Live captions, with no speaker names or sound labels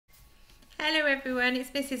Hello everyone, it's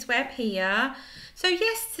Mrs. Webb here. So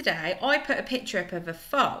yesterday I put a picture up of a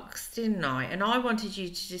fox, didn't I? And I wanted you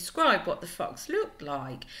to describe what the fox looked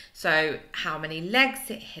like. So how many legs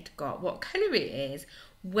it had got, what colour it is,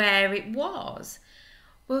 where it was.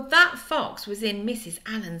 Well, that fox was in Mrs.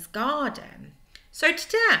 Allen's garden. So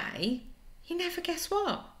today, you never guess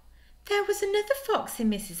what? There was another fox in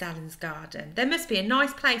Mrs. Allen's garden. There must be a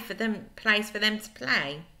nice place for them to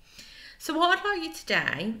play. So what I'd like you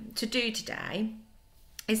to do today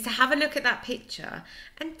is to have a look at that picture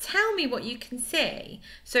and tell me what you can see.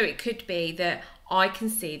 So it could be that I can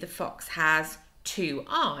see the fox has 2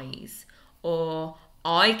 eyes, or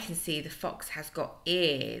I can see the fox has got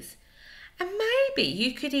ears. And maybe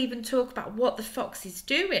you could even talk about what the fox is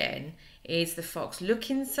doing. Is the fox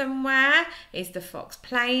looking somewhere? Is the fox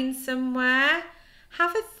playing somewhere?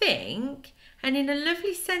 Have a think. And in a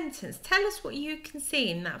lovely sentence, tell us what you can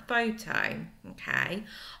see in that photo, okay?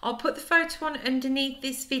 I'll put the photo on underneath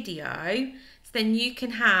this video, so then you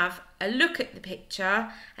can have a look at the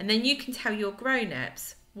picture and then you can tell your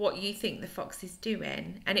grown-ups what you think the fox is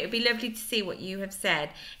doing. And it would be lovely to see what you have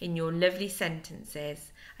said in your lovely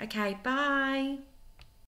sentences. Okay, bye.